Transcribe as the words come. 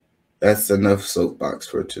that's enough soapbox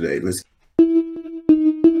for today. Let's get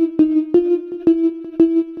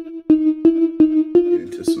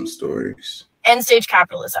into some stories. End stage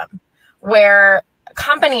capitalism, where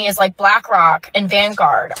companies like BlackRock and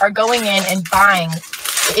Vanguard are going in and buying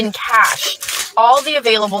in cash all the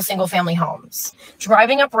available single family homes,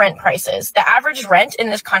 driving up rent prices. The average rent in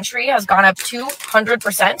this country has gone up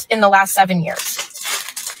 200% in the last 7 years.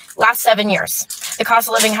 The cost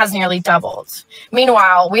of living has nearly doubled.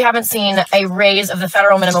 Meanwhile, we haven't seen a raise of the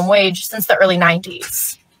federal minimum wage since the early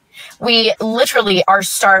 90s. We literally are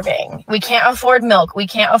starving. We can't afford milk. We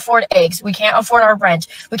can't afford eggs. We can't afford our rent.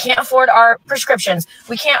 We can't afford our prescriptions.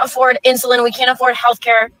 We can't afford insulin. We can't afford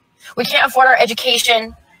healthcare. We can't afford our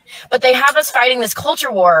education. But they have us fighting this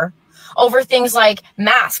culture war over things like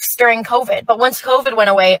masks during COVID. But once COVID went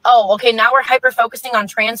away, now we're hyper-focusing on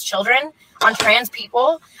trans children, on trans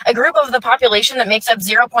people, a group of the population that makes up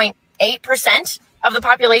 0.8% of the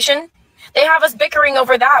population. They have us bickering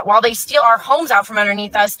over that while they steal our homes out from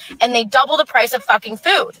underneath us and they double the price of fucking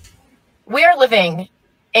food. We are living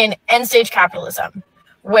in end-stage capitalism,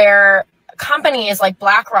 where companies like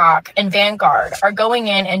BlackRock and Vanguard are going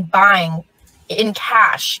in and buying in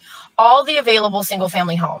cash all the available single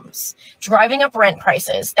family homes, driving up rent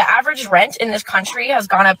prices. The average rent in this country has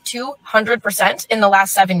gone up 200% in the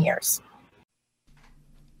last 7 years.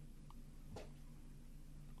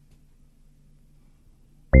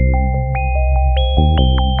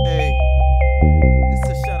 Hey, this is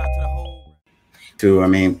a shout out to the whole.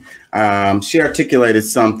 She articulated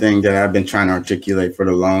something that I've been trying to articulate for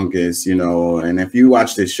the longest, and if you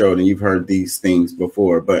watch this show, then you've heard these things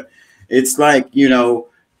before, but it's like,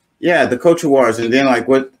 the culture wars. And then like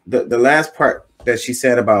what the last part that she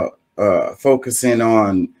said about focusing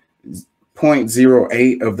on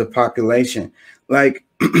 0.08 of the population, like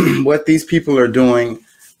what these people are doing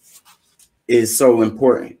is so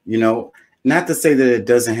important, not to say that it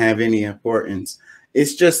doesn't have any importance.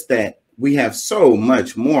 It's just that we have so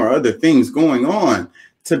much more other things going on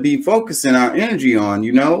to be focusing our energy on,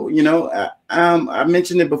 I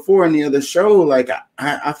mentioned it before in the other show, like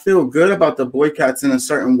I feel good about the boycotts in a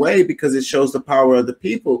certain way because it shows the power of the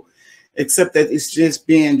people, except that it's just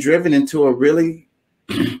being driven into a really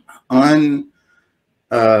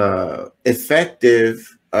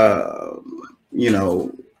effective,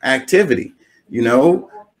 activity.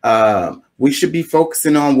 We should be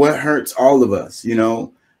focusing on what hurts all of us.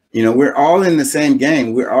 We're all in the same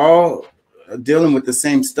game. We're all dealing with the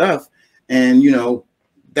same stuff. And,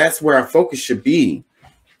 that's where our focus should be.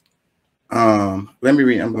 Let me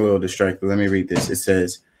read. I'm a little distracted. Let me read this. It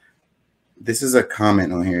says, this is a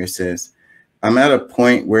comment on here. It says, I'm at a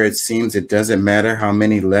point where it seems it doesn't matter how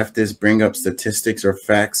many leftists bring up statistics or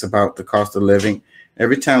facts about the cost of living.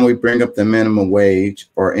 Every time we bring up the minimum wage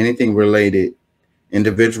or anything related,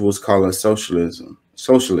 individuals call us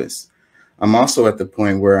socialists. I'm also at the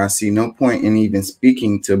point where I see no point in even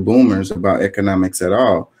speaking to boomers about economics at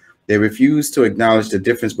all. They refuse to acknowledge the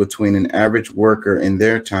difference between an average worker in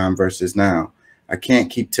their time versus now. I can't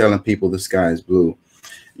keep telling people the sky is blue.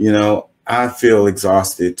 I feel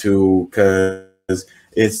exhausted too, because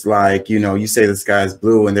it's like, you say the sky is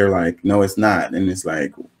blue and they're like, no, it's not. And it's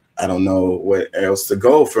like, I don't know what else to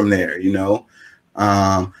go from there.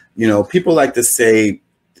 People like to say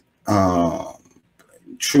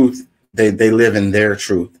truth. They live in their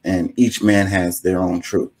truth and each man has their own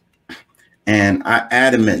truth. And I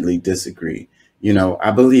adamantly disagree.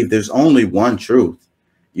 I believe there's only one truth,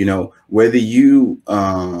 whether you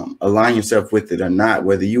align yourself with it or not,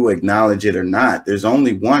 whether you acknowledge it or not, there's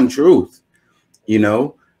only one truth.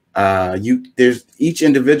 There's each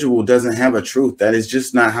individual doesn't have a truth. That is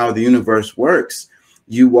just not how the universe works.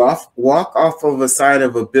 You walk off of a side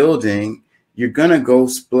of a building, you're going to go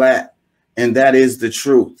splat. And that is the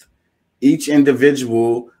truth. Each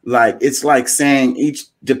individual, it's like saying each,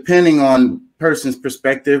 depending on person's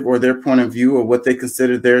perspective or their point of view or what they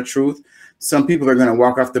consider their truth, some people are going to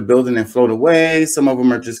walk off the building and float away. Some of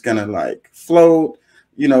them are just going to float,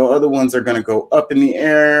 other ones are going to go up in the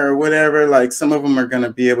air or whatever. Some of them are going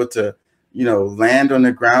to be able to, land on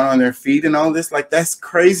the ground on their feet and all this. That's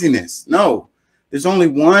craziness. No, there's only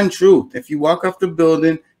one truth. If you walk off the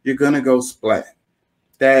building, you're going to go splat.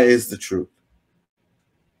 That is the truth.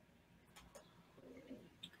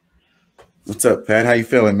 What's up, Pat? How you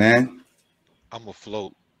feeling, man? I'm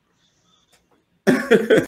afloat.